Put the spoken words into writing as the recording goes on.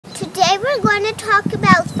Today we're going to talk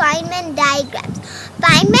about Feynman diagrams.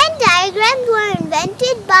 Feynman diagrams were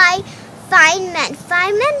invented by Feynman.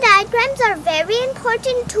 Feynman diagrams are very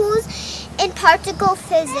important tools in particle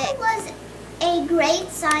physics. He was a great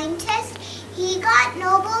scientist. He got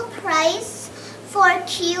Nobel Prize for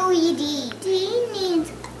QED. D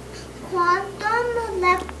means quantum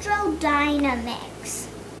electrodynamics.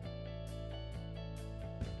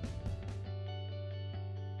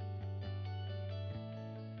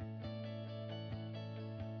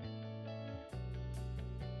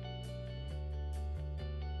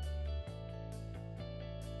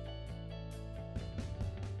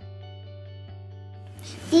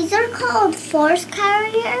 These are called force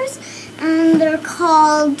carriers, and they're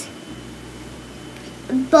called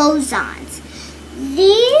bosons.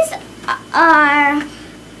 These are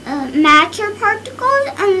matter particles,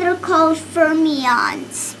 and they're called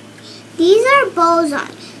fermions. These are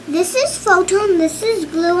bosons. This is photon, this is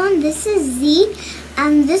gluon, this is Z,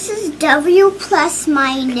 and this is W plus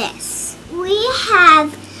minus. We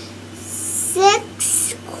have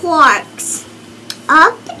 6 quarks.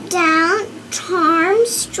 Up, down, charm,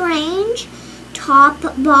 strange, top,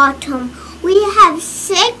 bottom. We have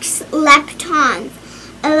 6 leptons.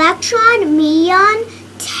 Electron, muon,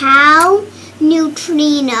 tau,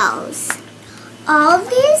 neutrinos. All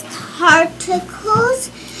these particles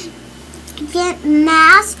get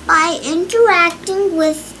mass by interacting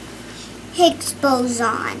with Higgs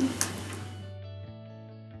boson.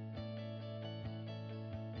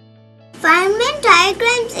 Feynman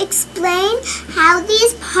diagrams explain how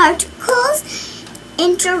these particles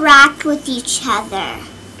interact with each other.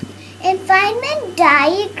 In Feynman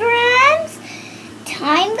diagrams,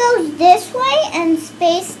 time goes this way and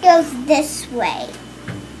space goes this way.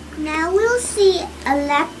 Now we'll see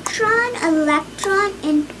electron-electron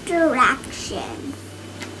interaction.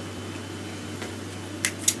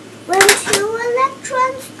 When 2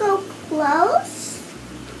 electrons go close,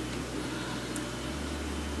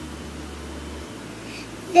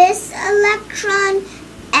 this electron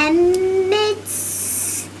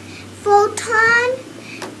emits photon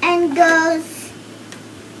and goes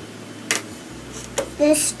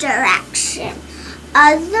this direction.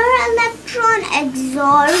 Other electron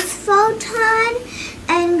absorbs photon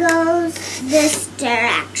and goes this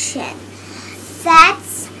direction.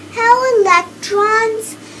 That's how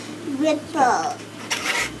electrons ripple.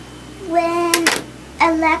 When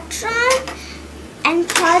electron and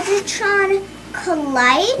positron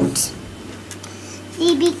collide,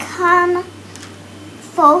 they become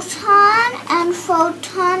photon, and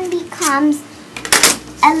photon becomes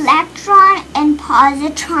electron and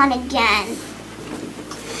positron again.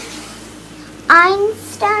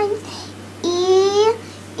 Einstein's E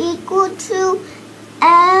equal to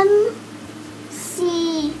mc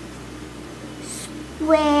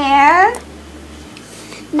squared.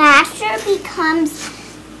 Matter becomes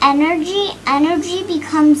energy, energy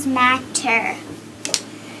becomes matter.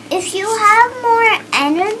 If you have more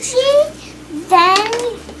energy, then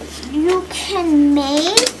you can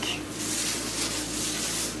make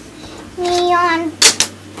muon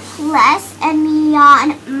plus and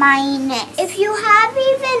muon minus. If you have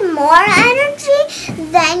even more energy,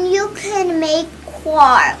 then you can make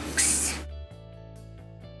quarks.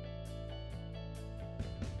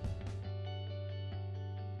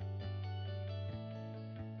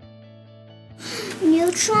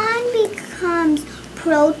 Neutron becomes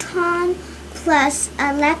proton plus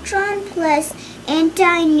electron plus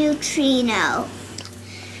antineutrino.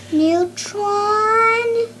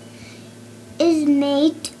 Neutron is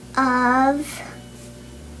made of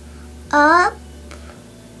up,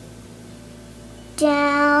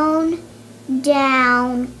 down,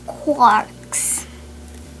 down quarks.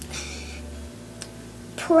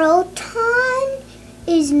 Proton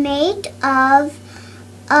is made of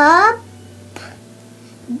up,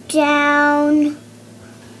 down,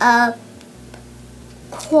 up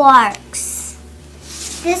quarks.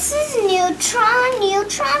 This is neutron.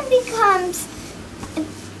 Neutron becomes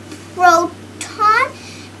proton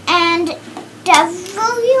and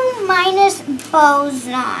W minus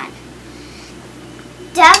boson.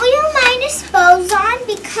 W minus boson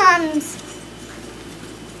becomes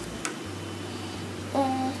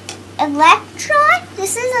electron.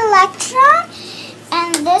 This is electron,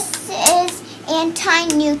 and this is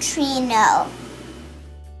antineutrino.